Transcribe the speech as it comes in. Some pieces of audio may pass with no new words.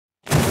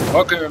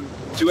Welcome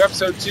to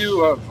episode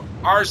 2 of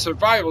our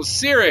survival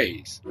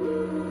series.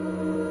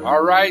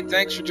 Alright,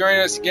 thanks for joining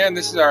us again.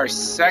 This is our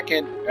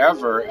second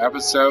ever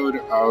episode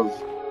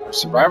of our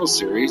survival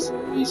series.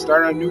 We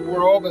start on a new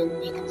world,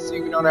 and you can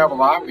see we don't have a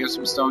lot. We have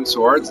some stone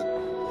swords.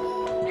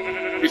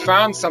 We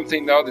found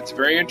something, though, that's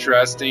very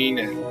interesting,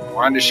 and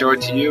wanted to show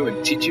it to you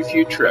and teach you a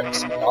few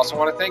tricks. We also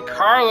want to thank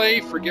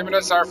Carly for giving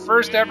us our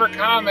first ever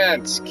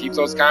comments. Keep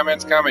those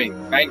comments coming.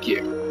 Thank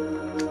you.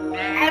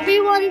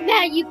 Everyone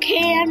that you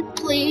can,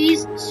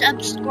 please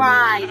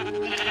subscribe.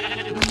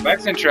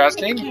 That's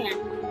interesting. If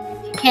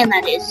you can,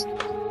 that is.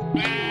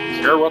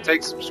 Sure, we'll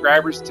take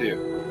subscribers too.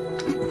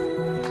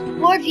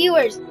 More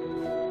viewers.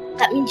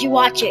 That means you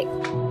watch it.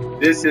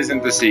 This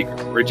isn't the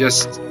secret. We're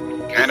just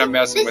kind of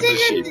messing with the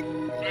sheep.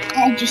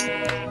 And just,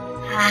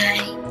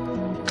 hi,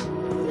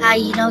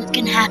 you know what's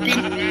gonna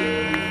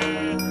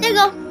happen? There you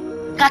go.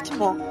 Got some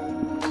more.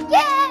 Yay!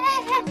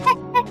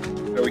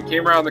 So we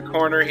came around the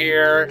corner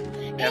here.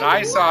 And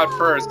I saw it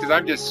first because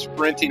I'm just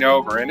sprinting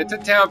over, and it's a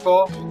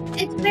temple.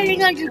 It's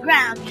buried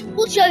underground.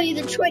 We'll show you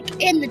the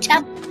trick in the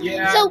temple.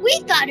 Yeah. So we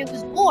thought it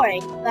was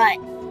boring, but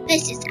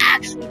this is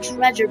actually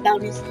treasure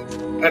bonuses.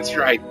 That's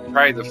right.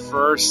 Probably the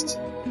first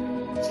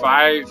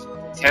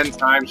 5-10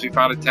 times we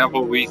found a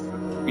temple, we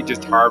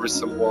just harvest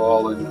some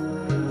wool and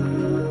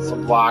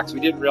some blocks. We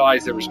didn't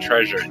realize there was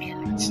treasure in here.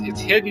 It's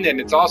hidden, and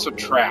it's also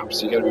trapped,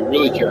 so you got to be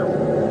really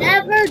careful.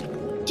 Never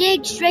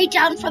dig straight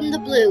down from the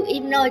blue,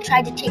 even though I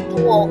tried to take the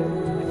wool.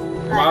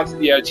 Out to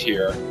the edge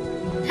here.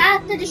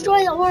 Have to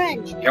destroy the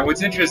orange. Yeah,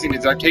 what's interesting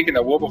is I've taken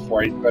the wool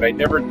before, but I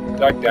never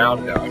dug down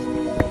enough.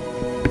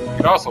 You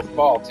can also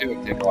fall too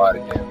and take a lot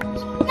of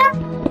damage.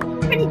 Yeah,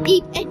 pretty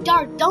deep and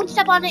dark. Don't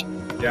step on it.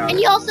 Yeah. And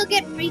you also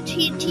get free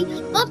TNT.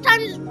 Most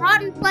times it's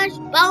rotten flesh,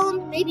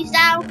 bones, maybe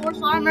saddle,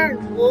 horse armor,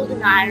 and gold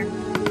and iron.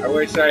 I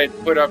wish I had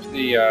put up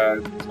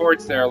the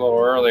torch there a little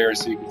earlier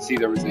so you could see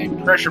there was a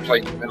pressure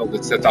plate in the middle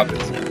that sets out the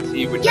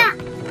TNT, which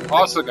I'm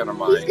also going to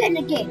mine. Who's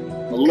gonna get?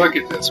 But look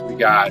at this. We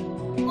got,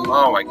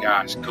 oh my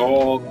gosh,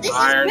 gold, this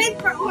iron. This is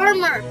great for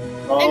armor,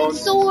 bones, and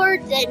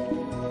swords,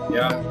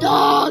 and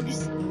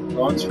dogs.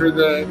 Bones for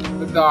the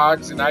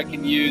dogs, and I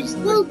can use...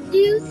 We'll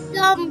do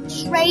some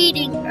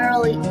trading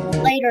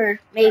later,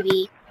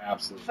 maybe.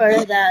 Absolutely.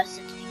 For the...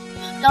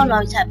 Don't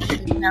always have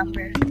the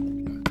number.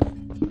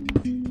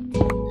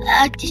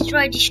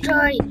 Destroy.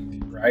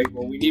 Right,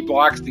 well, we need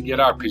blocks to get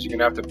up because you're going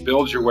to have to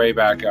build your way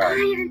back up.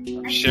 Iron.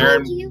 I'm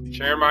sharing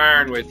my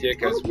iron with you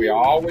because we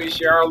always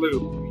share our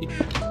loot.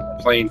 We're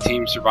playing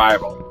team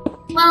survival.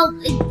 Well,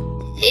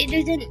 it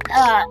isn't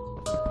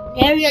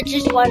area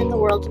just one in the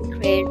world we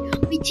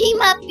created. We team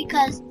up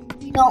because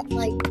we don't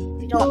like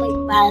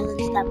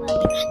violence that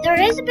much. There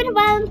is a bit of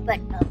violence,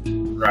 but no.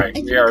 Right.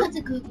 It's because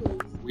of Google.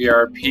 We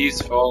are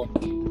peaceful.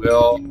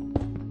 We'll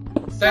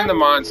send the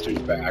monsters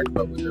back,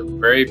 but we're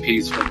very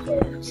peaceful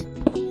players.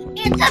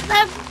 And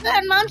sometimes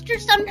the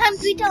monsters,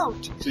 sometimes we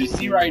don't. So you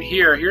see right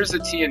here, here's the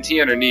TNT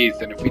underneath,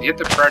 and if we'd hit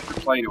the pressure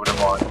plate, it would have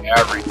blown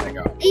everything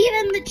up.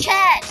 Even the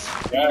chest.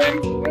 Yeah,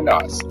 and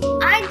us.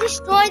 I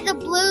destroyed the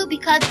blue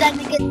because then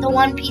we get the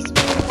one piece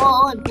of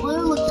wool, and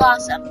blue looks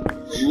awesome.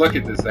 Look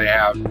at this, they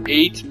have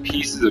 8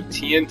 pieces of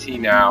TNT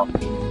now,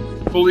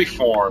 fully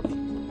formed,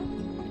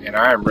 and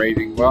I am ready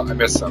to, well, I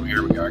missed some,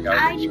 here we go.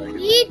 I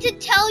need to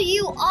tell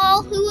you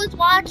all who is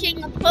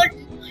watching an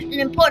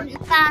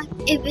important fact,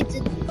 if it's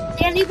a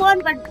sandy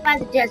one, but by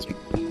the desert.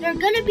 There are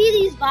going to be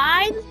these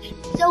vines,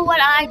 so what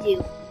I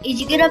do is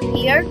you get up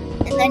here,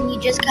 and then you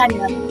just kind of...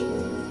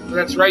 Well,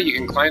 that's right, you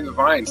can climb the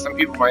vines. Some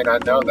people might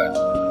not know that.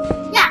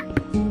 Yeah,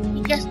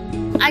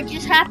 you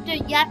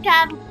have to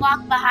have a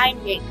block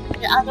behind it,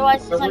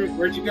 otherwise so it's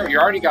where'd you go? You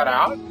already got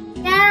out?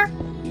 Yeah.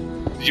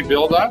 Did you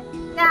build up?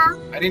 Yeah.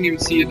 I didn't even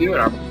see you do it.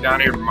 I'm down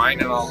here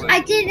mining all this.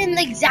 I did in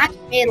the exact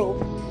middle.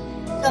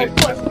 So of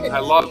course, I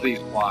love these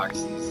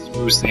blocks, these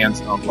smooth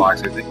sandstone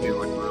blocks. I think they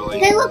look really...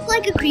 They look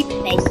like a creepy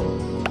face.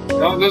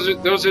 No,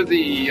 those are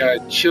the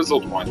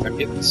chiseled ones. I'm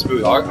getting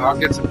smooth. I'll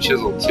get some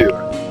chiseled too.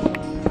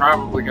 I'm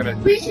probably gonna...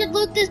 We should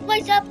loot this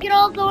place up, get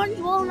all the orange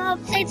wool, and I'll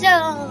say so.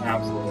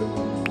 Absolutely.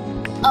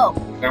 Oh.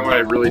 Then when I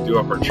really do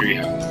up our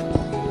treehouse.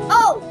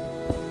 Oh!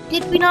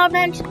 Did we not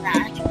mention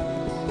that?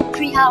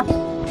 Treehouse.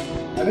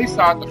 I think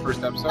saw it in the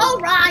first episode. Oh,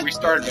 right. We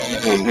started on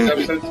it.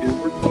 Episode 2.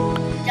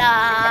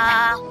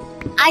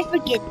 I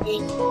forget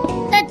things.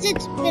 Since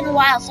it's been a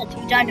while since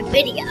we've done a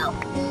video.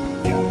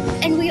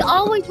 Yeah. And we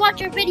always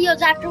watch our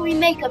videos after we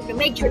make them to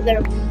make sure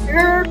they're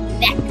perfect.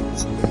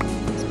 It's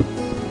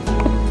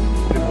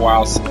been a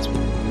while since we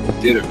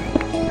did a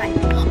video. Right.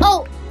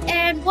 Oh,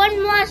 and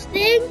one last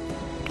thing.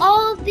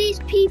 All of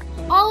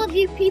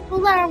you people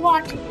that are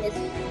watching this,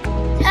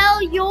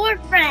 tell your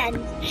friends,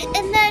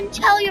 and then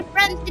tell your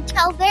friends to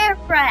tell their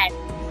friends.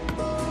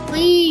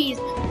 Please,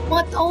 I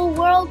want the whole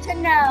world to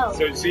know.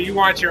 So you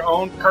want your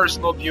own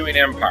personal viewing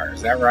empire,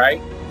 is that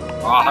right?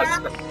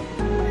 Awesome.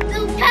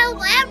 So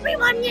tell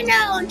everyone you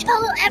know, and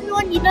tell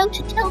everyone you know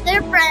to tell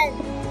their friends.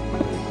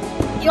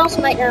 You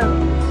also might know.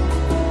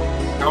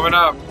 Coming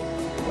up.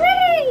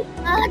 Whee!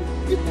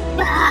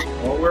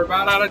 Well, we're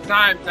about out of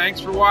time.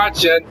 Thanks for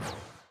watching.